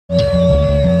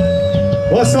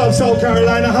What's up, South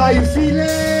Carolina? How you feeling?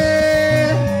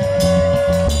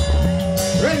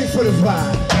 Ready for the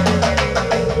vibe?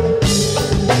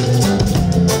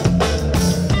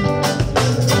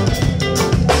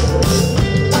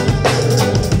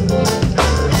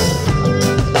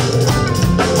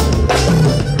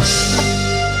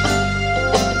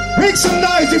 Make some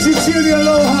noise if you feel the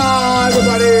aloha,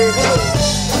 everybody.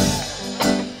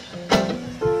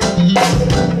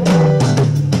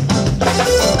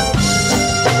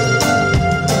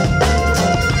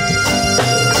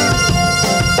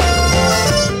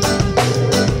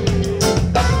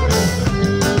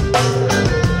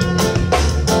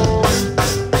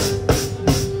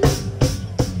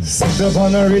 Sit up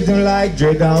on a rhythm like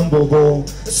Dre down Bobo.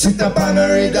 Sit up on a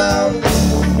rhythm.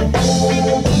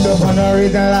 Sit up on a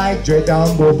rhythm like Dre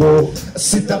down Bobo.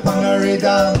 Sit up on a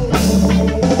rhythm.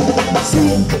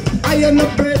 See, I am a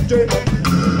brethren.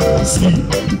 See,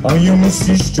 I am a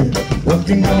sister.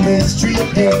 Walking down the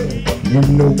street there. You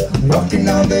know, walking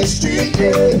down the street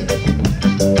there.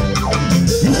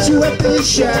 Meet you at the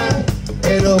shop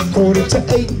at a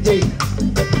 7:45.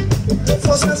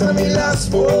 For since I me last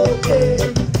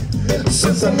smoking.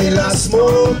 Since I me last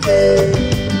smoking.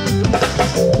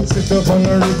 Sit up on a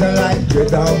rhythm like Dre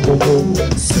down Bobo.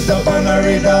 Sit up on a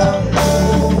rhythm.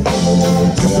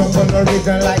 Sit up on a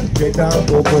rhythm like Dre down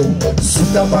Bobo.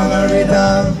 Sit up on a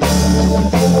rhythm.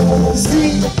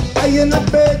 See, I ain't a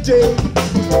birthday.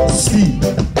 See,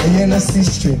 I ain't a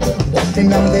sister.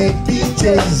 Walking on the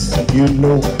beaches. You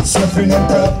know, surfing at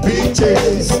the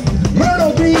beaches.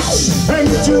 Myrtle Beach, I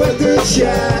meet you at the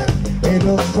shack.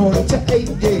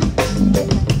 7:45.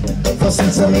 For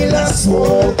since I me last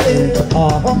smoking,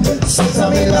 since I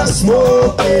me last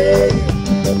smoking.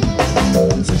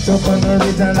 Sit up on a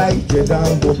rhythm like Dre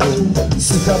down Bobo.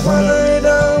 Sit up on a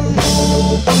rhythm.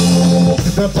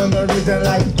 Sit up on a rhythm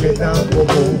like Dre down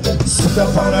Bobo. Sit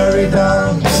up on a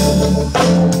rhythm.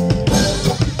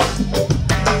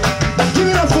 Give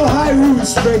it up for High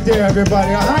Roots right there,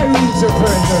 everybody. High Roots are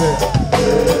friends of it.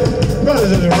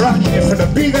 Brothers are rocking it for the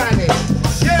big honey.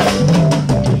 Yeah.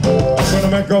 When the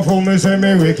microphone and say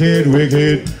me wicked,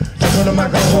 wicked. When the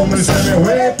microphone and say me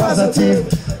way positive.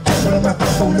 When the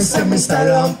microphone and say me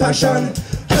style and passion.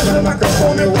 When the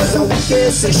microphone it was a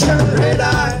wicked session. Red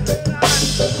eye,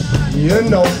 you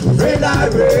know, red eye,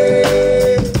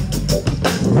 red.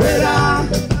 Red eye,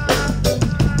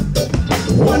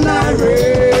 one eye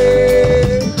red.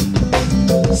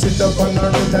 Sit up on a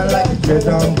rhythm like Dre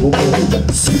down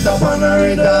Bobo. Sit up on a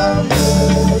rhythm.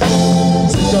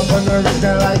 Sit up on a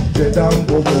rhythm like Dre down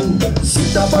Bobo.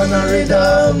 Sit up on a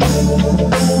rhythm.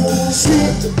 See,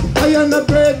 I am a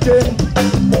brethren.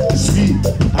 See,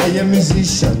 I am a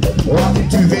musician. Walking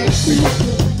to the beat.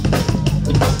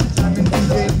 Walking to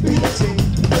the beat.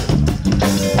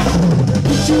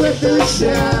 Put you at the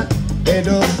shack.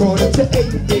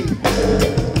 7:45.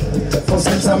 For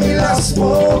since I me last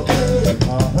smoking.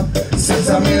 Since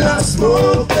I me last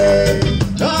smoking.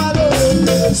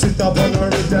 Sit up on a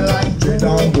rhythm like Dre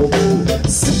down Bobo.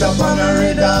 Sit up on a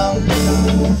rhythm.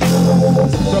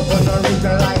 Sit up on a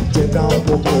rhythm like Dre down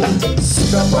Bobo.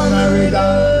 Sit up on a rhythm.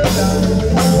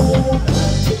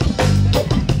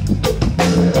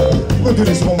 We'll do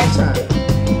this one more time.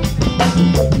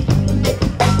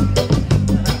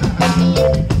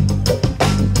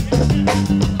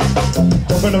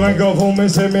 When the microphone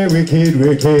and say me wicked,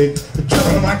 wicked.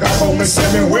 When the microphone and say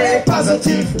me way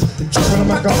positive. When the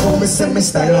microphone and say me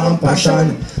style and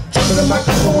passion. When the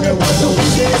microphone it was a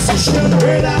wicked session.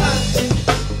 Red eye,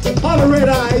 all the red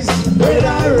eyes. Red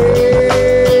eye,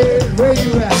 red. Where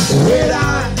you at? Red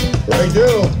eye, right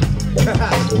there.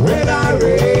 Red eye,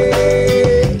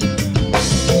 red.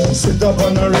 Sit up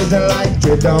on a rhythm like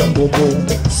Dre down Bobo.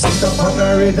 Sit up on a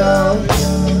rhythm.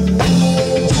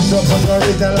 Sit up on a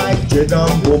rhythm like Dre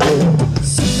down Bobo.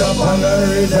 Sit up on a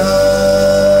rhythm.